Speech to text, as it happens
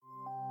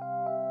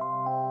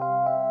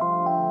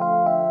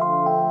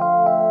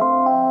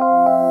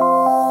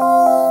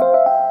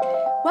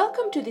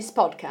Welcome to this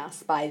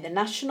podcast by the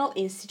National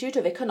Institute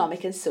of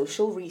Economic and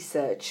Social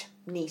Research,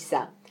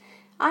 NISA.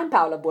 I'm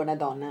Paola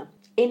Buonadonna.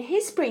 In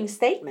his spring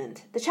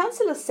statement, the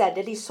Chancellor said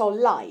that he saw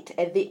light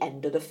at the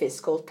end of the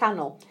fiscal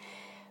tunnel.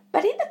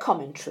 But in the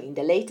commentary in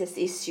the latest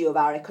issue of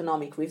our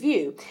economic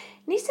review,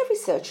 NISA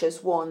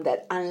researchers warn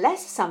that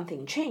unless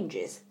something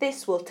changes,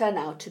 this will turn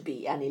out to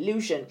be an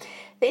illusion.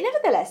 They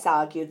nevertheless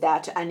argue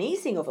that an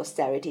easing of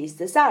austerity is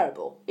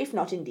desirable, if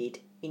not indeed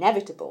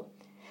inevitable.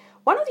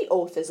 One of the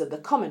authors of the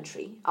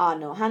commentary,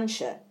 Arno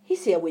Hanscher,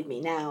 is here with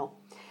me now.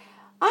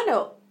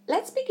 Arno,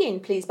 let's begin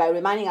please by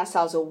reminding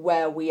ourselves of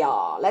where we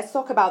are. Let's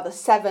talk about the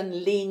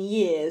 7 lean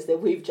years that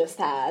we've just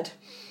had.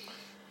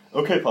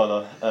 Okay,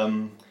 Paula.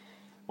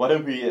 Why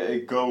don't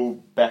we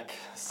go back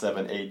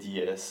 7-8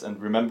 years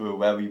and remember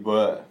where we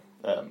were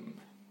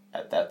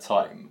at that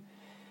time.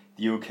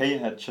 The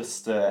UK had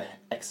just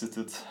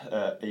exited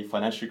a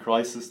financial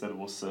crisis that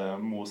was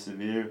more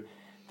severe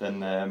than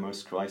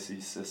most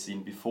crises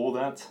seen before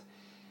that.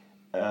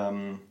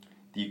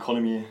 The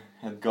economy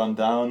had gone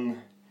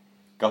down,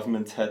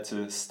 government had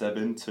to step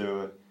in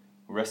to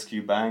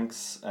rescue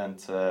banks and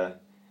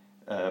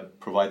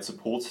provide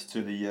support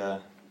to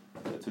the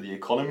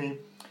economy.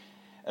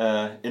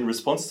 In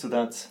response to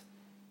that,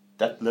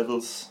 debt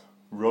levels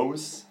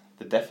rose.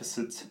 The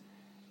deficit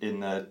in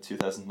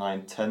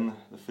 2009-10,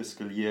 the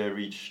fiscal year,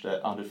 reached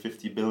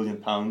 £150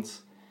 billion,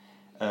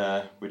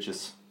 which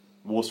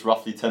was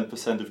roughly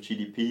 10% of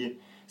GDP.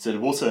 So it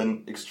was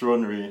an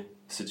extraordinary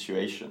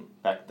situation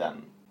back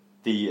then.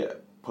 The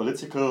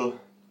political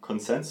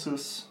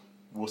consensus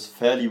was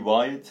fairly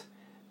wide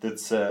that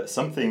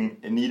something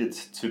needed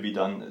to be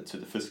done to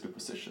the fiscal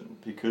position,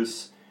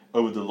 because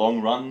over the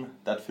long run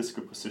that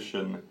fiscal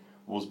position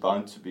was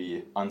bound to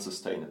be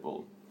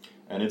unsustainable.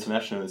 And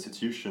international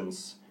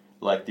institutions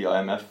like the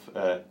IMF,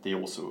 they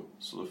also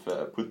sort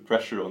of put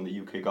pressure on the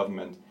UK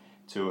government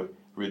to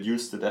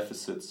reduce the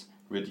deficits,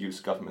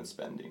 reduce government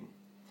spending.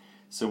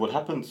 So what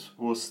happened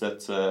was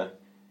that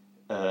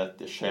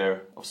the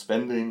share of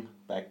spending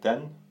back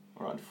then,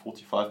 around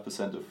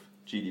 45% of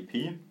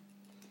GDP,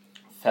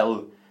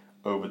 fell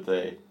over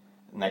the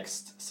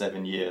next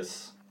 7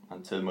 years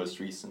until most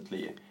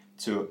recently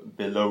to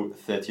below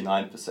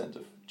 39%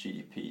 of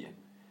GDP.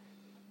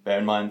 Bear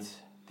in mind,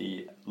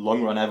 the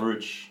long-run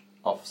average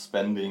of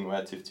spending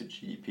relative to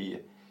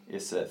GDP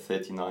is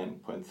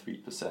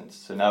 39.3%.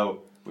 So now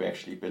we're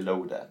actually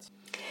below that.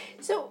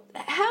 So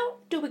how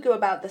do we go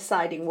about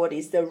deciding what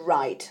is the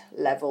right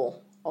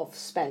level of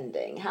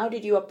spending? How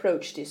did you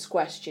approach this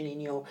question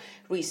in your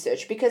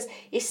research? Because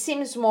it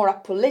seems more a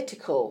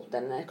political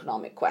than an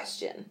economic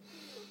question.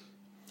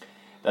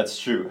 That's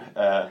true.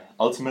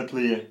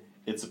 Ultimately,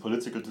 it's a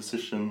political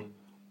decision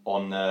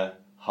on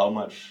how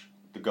much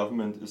the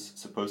government is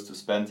supposed to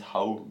spend,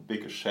 how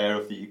big a share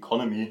of the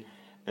economy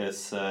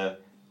is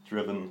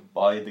driven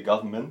by the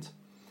government.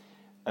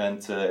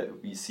 And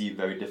we see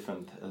very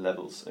different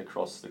levels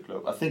across the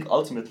globe. I think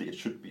ultimately it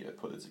should be a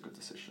political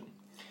decision.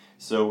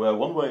 So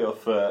one way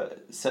of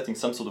setting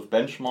some sort of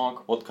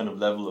benchmark, what kind of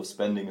level of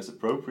spending is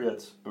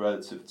appropriate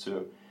relative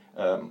to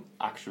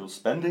actual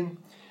spending,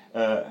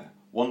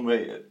 one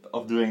way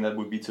of doing that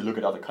would be to look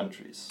at other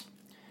countries.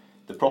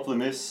 The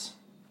problem is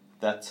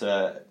that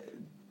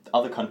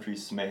other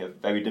countries may have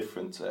very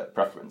different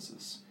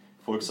preferences.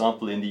 For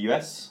example, in the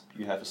US,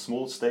 you have a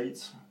small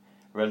state,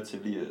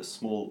 relatively a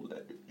small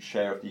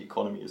share of the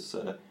economy is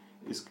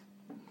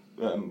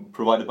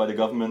provided by the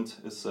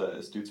government,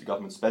 is due to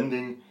government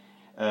spending,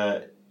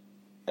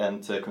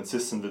 and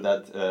consistent with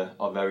that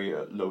are very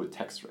low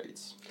tax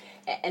rates.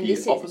 And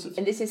this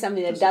is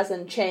something that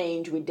doesn't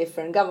change with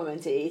different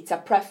governments. It's a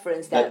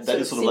preference that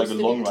is sort of like a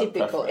long run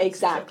typical. Preference.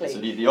 Exactly. So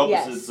the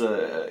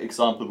opposite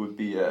example would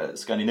be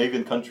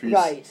Scandinavian countries,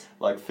 right,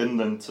 like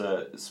Finland,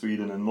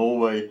 Sweden and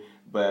Norway,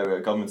 where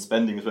government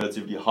spending is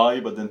relatively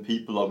high, but then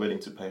people are willing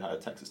to pay higher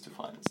taxes to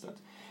finance that.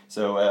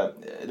 So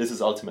this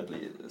is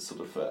ultimately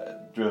sort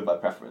of driven by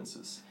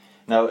preferences.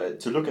 Now,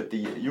 to look at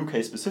the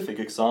UK specific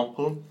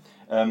example,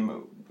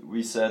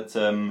 we said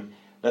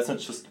let's not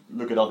just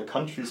look at other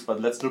countries, but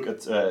let's look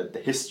at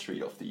the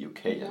history of the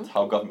UK and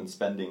how government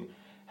spending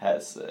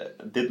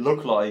did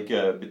look like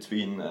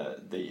between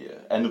the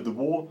end of the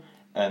war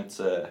and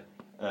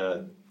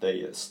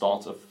the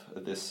start of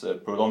this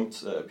prolonged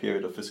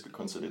period of fiscal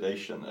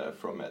consolidation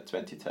from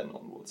 2010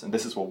 onwards. And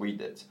this is what we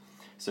did.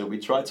 So we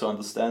tried to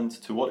understand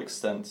to what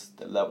extent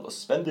the level of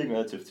spending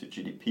relative to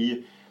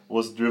GDP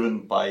was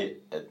driven by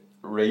a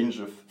range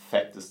of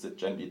factors that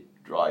generally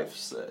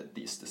drives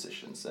these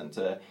decisions,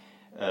 and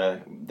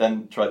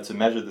then tried to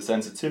measure the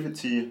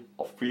sensitivity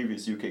of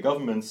previous UK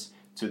governments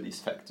to these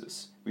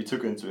factors. We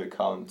took into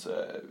account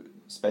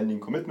spending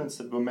commitments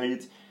that were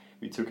made,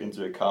 we took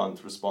into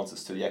account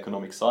responses to the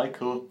economic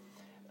cycle,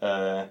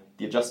 the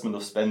adjustment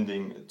of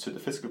spending to the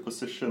fiscal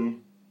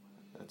position,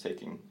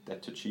 taking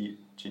debt to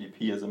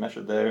GDP as a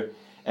measure there,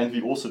 and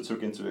we also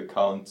took into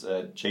account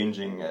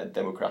changing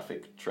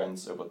demographic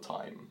trends over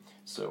time.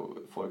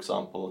 So, for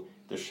example,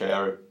 the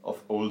share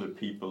of older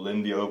people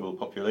in the overall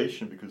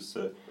population, because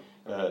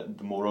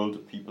the more older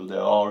people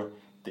there are,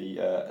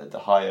 the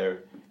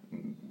higher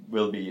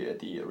will be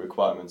the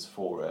requirements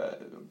for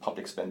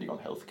public spending on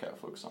healthcare,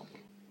 for example.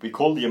 We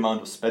call the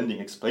amount of spending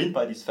explained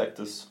by these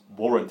factors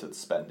warranted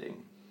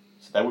spending.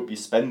 So that would be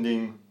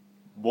spending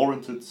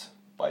warranted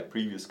by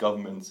previous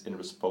governments in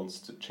response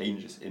to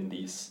changes in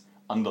these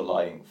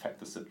underlying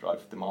factors that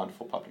drive demand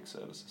for public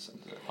services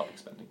and public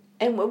spending.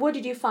 And what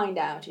did you find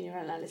out in your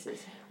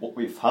analysis? What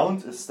we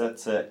found is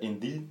that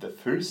indeed the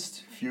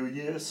first few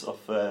years of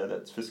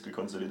that fiscal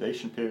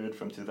consolidation period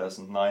from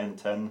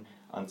 2009-10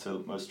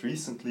 until most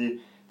recently,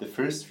 the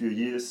first few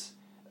years,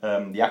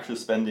 the actual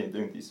spending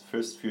during these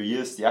first few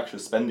years, the actual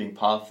spending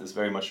path is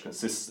very much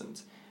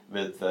consistent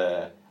with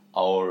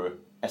our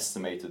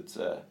estimated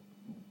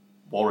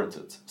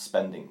warranted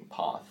spending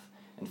path.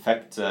 In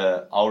fact,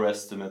 our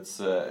estimates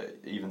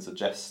even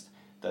suggest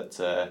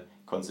that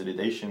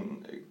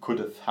consolidation could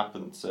have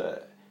happened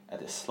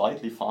at a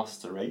slightly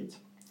faster rate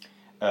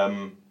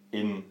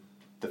in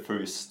the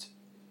first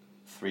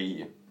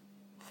 3-4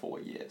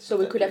 years. So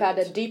we could have had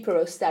a deeper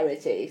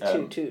austerity,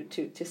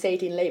 to say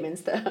it in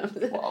layman's terms.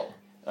 Well,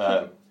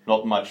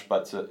 not much,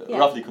 but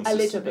roughly consistent a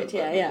little bit,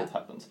 with what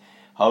happened.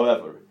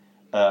 However,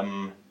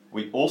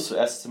 we also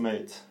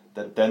estimate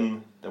that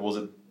then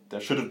there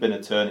should have been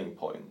a turning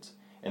point.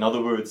 In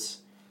other words,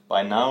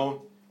 by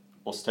now,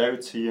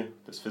 austerity,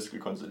 this fiscal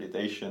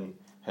consolidation,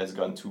 has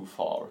gone too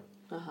far.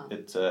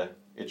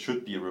 It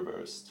should be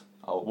reversed.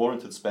 Our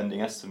warranted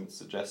spending estimates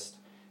suggest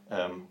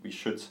we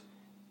should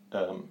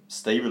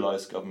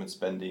stabilize government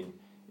spending,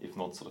 if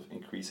not sort of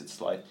increase it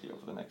slightly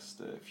over the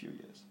next few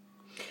years.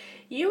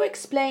 You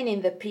explain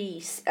in the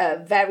piece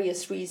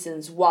various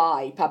reasons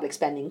why public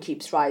spending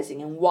keeps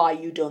rising and why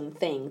you don't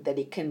think that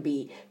it can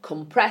be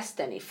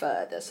compressed any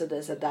further. So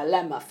there's a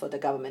dilemma for the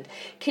government.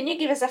 Can you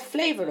give us a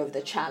flavour of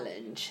the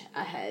challenge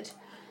ahead?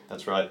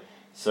 That's right.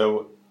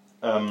 So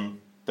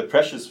the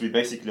pressures we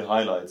basically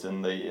highlight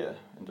in the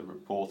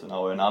report, in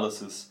our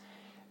analysis,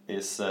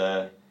 is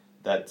that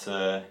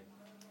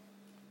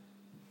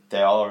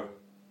there are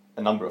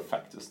a number of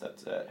factors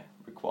that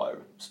require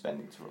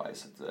spending to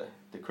rise at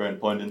the current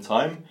point in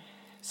time.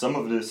 Some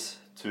of this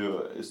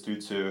is due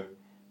to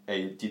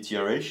a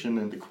deterioration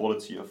in the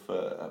quality of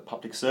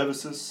public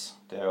services.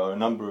 There are a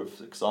number of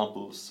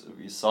examples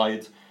we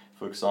cite.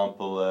 For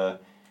example,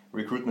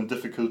 recruitment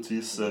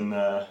difficulties in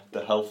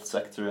the health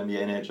sector and the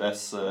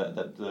NHS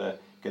that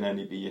can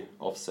only be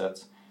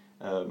offset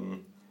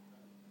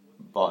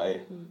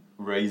by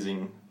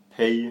raising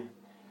pay.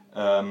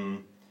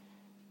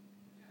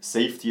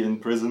 Safety in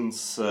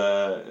prisons,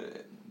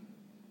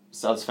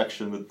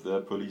 satisfaction with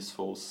the police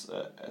force,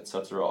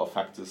 etc. are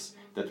factors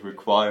that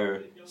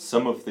require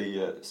some of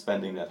the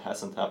spending that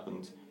hasn't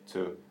happened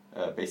to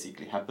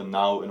basically happen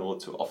now in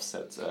order to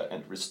offset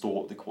and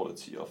restore the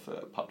quality of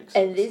public services.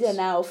 And these are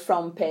now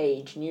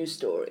front-page news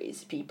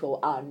stories. People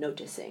are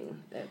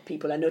noticing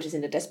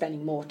that they're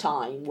spending more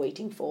time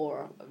waiting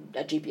for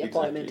a GP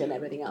appointment and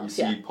everything else.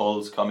 We see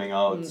polls coming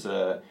out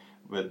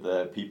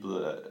with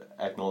people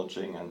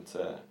acknowledging and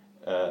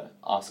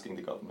asking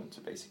the government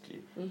to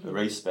basically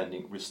raise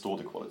spending, restore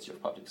the quality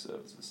of public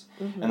services.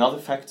 Another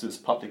factor is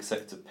public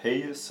sector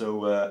pay.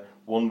 So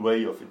one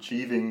way of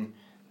achieving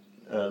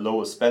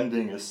lower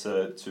spending is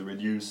to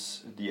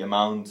reduce the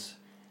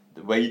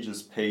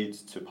wages paid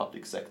to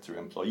public sector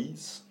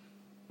employees,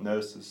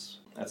 nurses,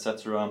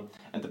 etc.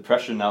 And the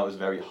pressure now is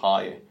very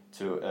high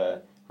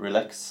to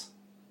relax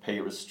pay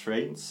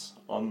restraints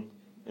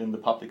in the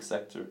public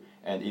sector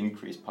and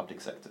increase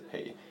public sector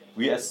pay.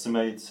 We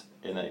estimate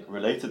in a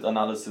related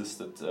analysis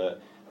that the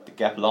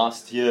gap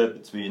last year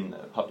between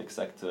public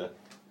sector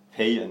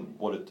pay and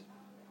what it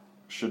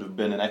should have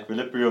been in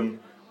equilibrium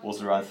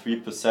was around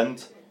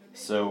 3%.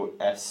 So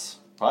as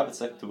private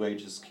sector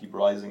wages keep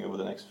rising over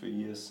the next few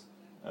years,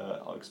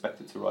 are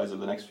expected to rise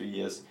over the next few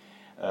years,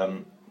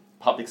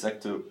 public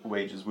sector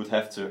wages would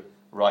have to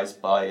rise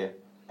by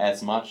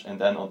as much,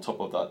 and then on top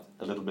of that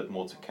a little bit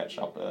more to catch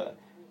up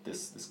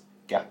this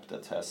gap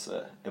that has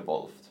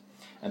evolved.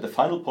 And the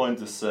final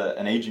point is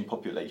an aging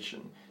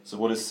population. So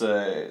what is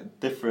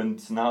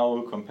different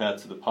now compared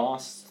to the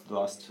past, the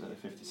last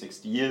 50,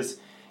 60 years,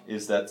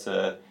 is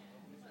that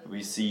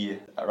we see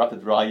a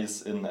rapid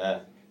rise in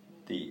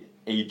the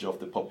age of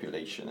the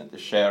population and the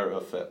share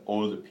of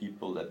older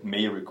people that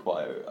may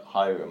require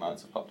higher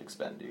amounts of public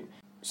spending.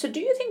 So do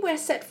you think we're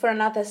set for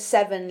another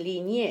 7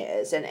 lean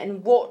years?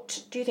 And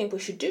what do you think we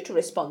should do to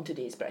respond to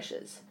these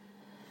pressures?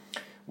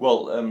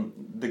 Well,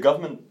 the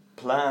government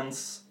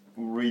plans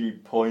really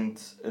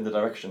point in the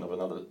direction of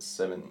another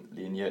 7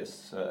 lean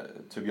years,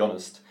 to be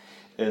honest.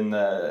 In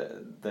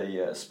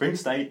the spring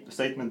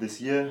statement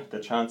this year, the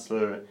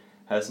Chancellor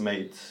has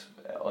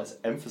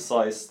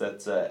emphasized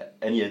that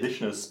any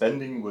additional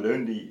spending would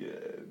only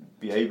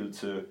be able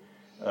to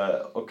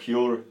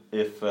occur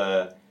if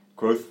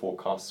growth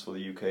forecasts for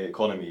the UK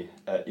economy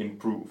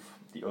improve.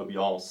 The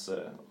OBR's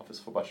Office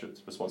for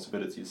Budget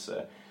Responsibilities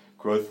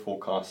growth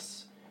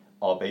forecasts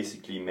are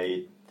basically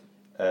made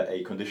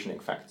a conditioning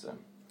factor.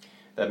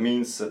 That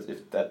means that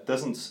if that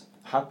doesn't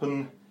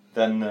happen,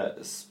 then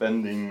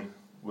spending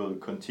will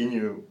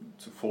continue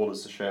to fall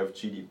as a share of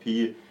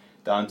GDP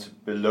down to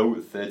below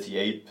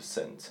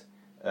 38%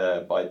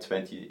 by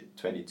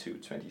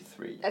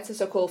 2022-23. That's a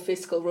so-called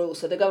fiscal rule,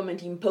 so the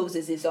government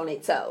imposes this on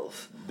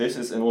itself. This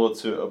is in order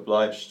to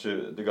oblige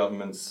to the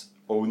government's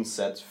own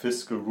set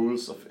fiscal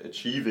rules of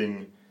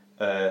achieving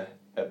a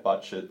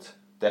budget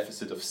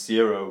deficit of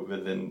 0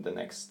 within the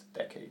next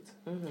decade.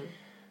 Mm-hmm.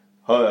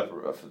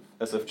 However,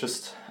 as I've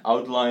just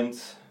outlined,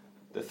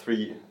 the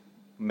three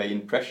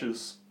main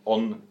pressures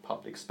on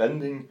public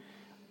spending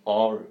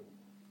are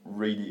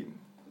really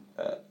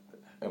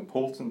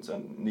important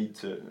and need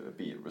to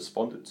be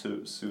responded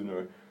to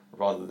sooner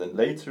rather than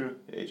later.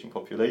 The aging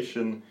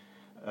population,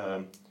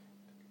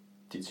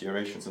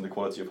 deteriorations in the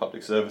quality of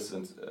public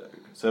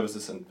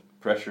services and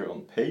pressure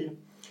on pay.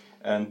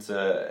 And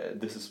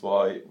this is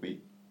why we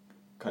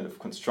kind of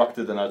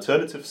constructed an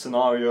alternative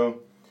scenario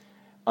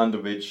under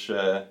which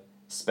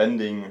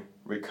spending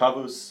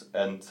recovers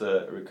and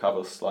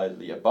recovers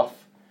slightly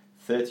above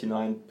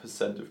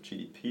 39% of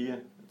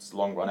GDP. It's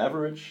long run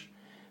average.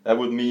 That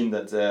would mean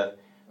that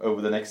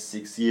over the next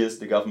 6 years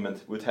the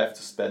government would have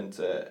to spend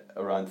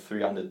around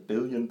 £300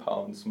 billion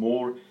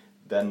more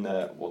than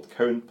what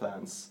current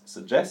plans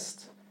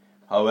suggest.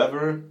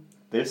 However,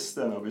 this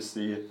then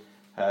obviously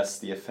has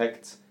the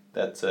effect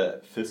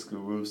that fiscal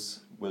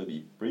rules will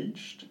be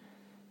breached.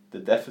 The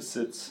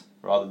deficit,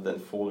 rather than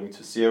falling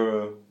to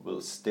 0,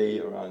 will stay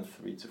around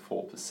 3 to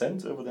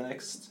 4% over the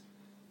next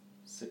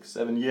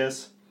 6-7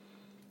 years.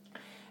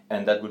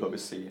 And that would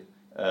obviously,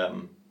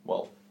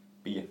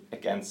 be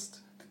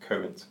against the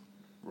current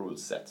rule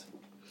set.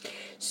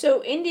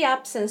 So in the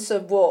absence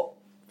of what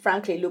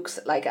frankly looks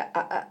like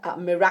a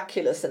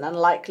miraculous and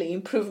unlikely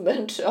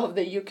improvement of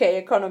the UK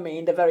economy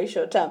in the very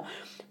short term,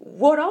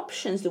 what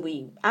options do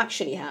we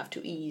actually have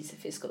to ease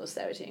fiscal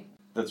austerity?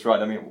 That's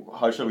right. I mean,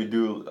 how shall we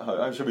deal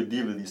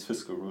with these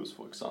fiscal rules,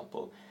 for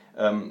example?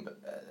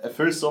 A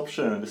first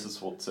option, and this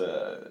is what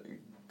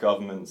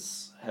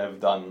governments have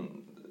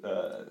done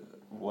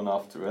one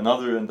after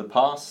another in the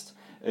past,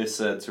 is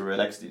to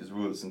relax these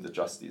rules and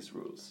adjust these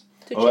rules.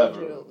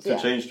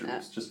 Change the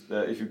rules. Just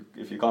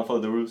if you can't follow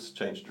the rules,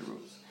 change the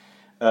rules.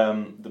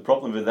 The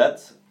problem with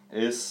that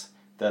is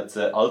that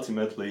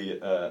ultimately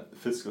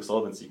fiscal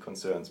solvency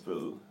concerns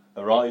will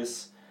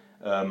arise.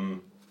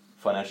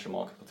 Financial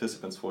market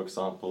participants, for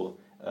example,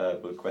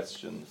 will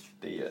question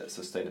the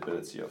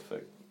sustainability of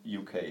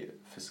UK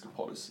fiscal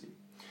policy.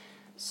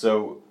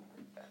 So,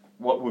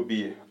 what would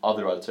be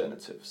other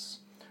alternatives?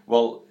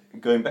 Well,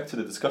 going back to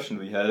the discussion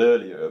we had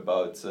earlier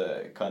about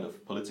kind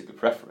of political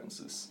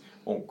preferences,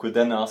 one could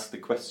then ask the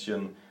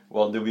question,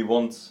 well, do we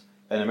want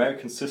an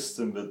American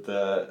system with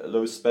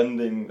low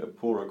spending, a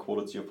poorer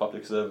quality of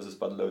public services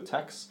but low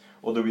tax,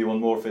 or do we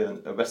want more of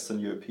a Western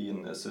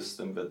European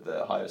system with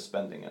higher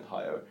spending and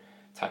higher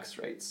tax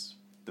rates?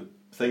 The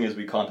thing is,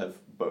 we can't have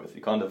both.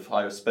 We can't have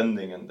higher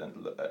spending and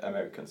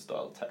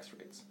American-style tax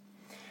rates.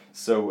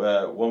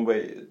 So one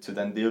way to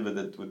then deal with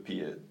it would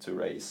be to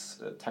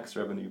raise tax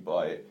revenue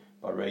by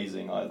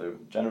raising either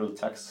general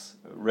tax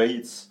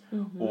rates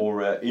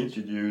or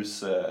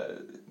introduce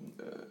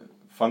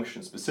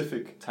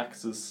function-specific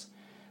taxes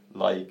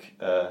like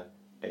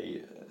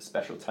a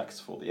special tax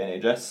for the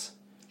NHS,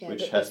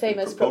 which has the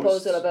famous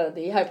proposal about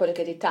the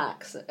hypothecated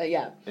tax.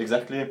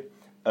 Exactly.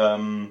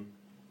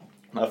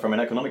 Now, from an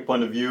economic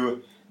point of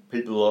view,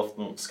 people are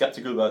often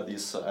skeptical about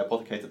these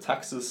hypothecated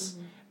taxes,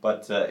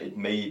 but it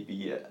may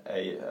be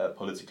a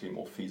politically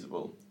more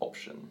feasible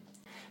option.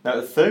 Now,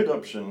 a third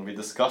option we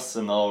discuss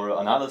in our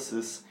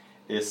analysis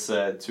is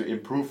to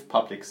improve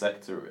public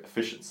sector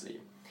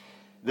efficiency.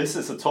 This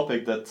is a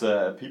topic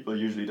that people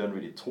usually don't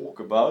really talk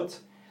about,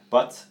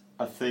 but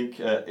I think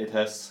it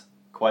has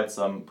quite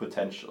some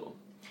potential.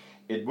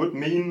 It would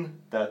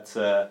mean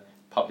that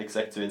public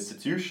sector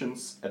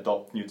institutions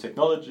adopt new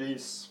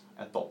technologies,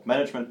 adopt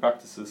management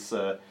practices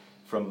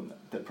from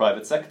the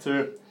private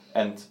sector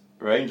and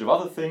a range of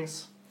other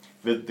things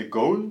with the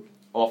goal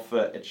of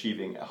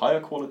achieving a higher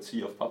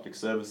quality of public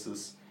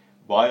services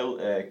while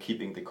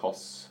keeping the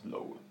costs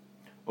low.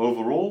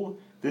 Overall,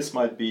 this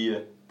might be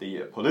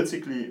the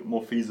politically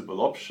more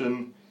feasible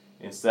option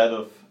instead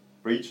of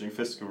breaching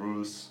fiscal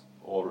rules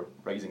or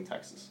raising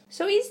taxes.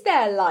 So is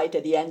there light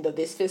at the end of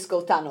this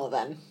fiscal tunnel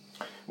then?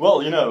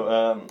 Well,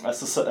 as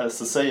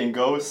the saying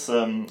goes,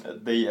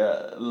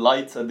 the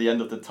light at the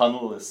end of the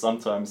tunnel is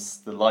sometimes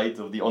the light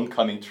of the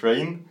oncoming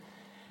train.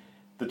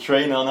 The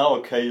train in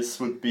our case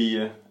would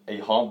be a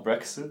hard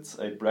Brexit,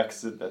 a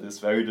Brexit that is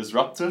very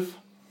disruptive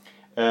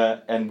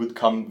and would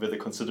come with a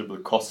considerable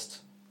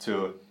cost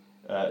to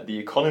the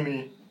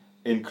economy,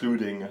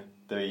 including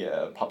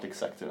the public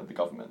sector and the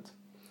government.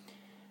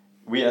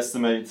 We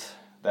estimate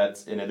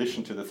that in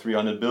addition to the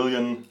 £300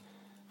 billion,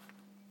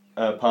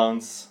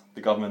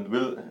 the government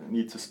will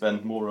need to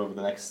spend more over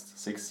the next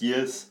 6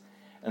 years.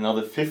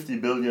 Another 50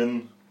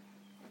 billion,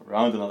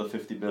 around another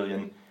 50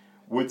 billion,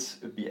 would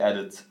be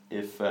added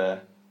if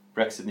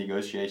Brexit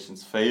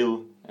negotiations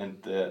fail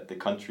and the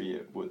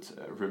country would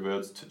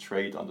revert to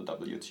trade under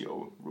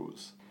WTO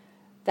rules.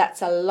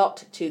 That's a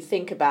lot to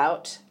think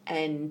about,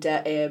 and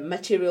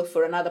material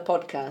for another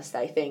podcast,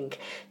 I think.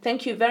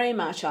 Thank you very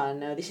much,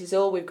 Anna. This is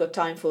all we've got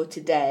time for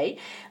today.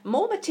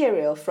 More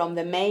material from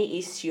the May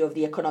issue of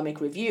the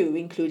Economic Review,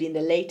 including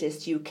the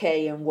latest UK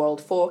and world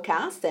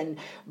forecast and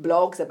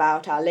blogs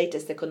about our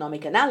latest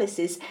economic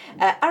analysis,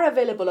 are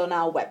available on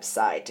our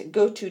website.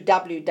 Go to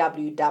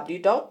www.niesr.ac.uk.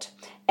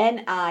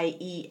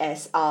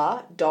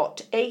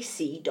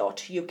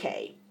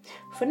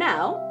 For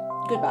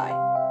now,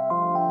 goodbye.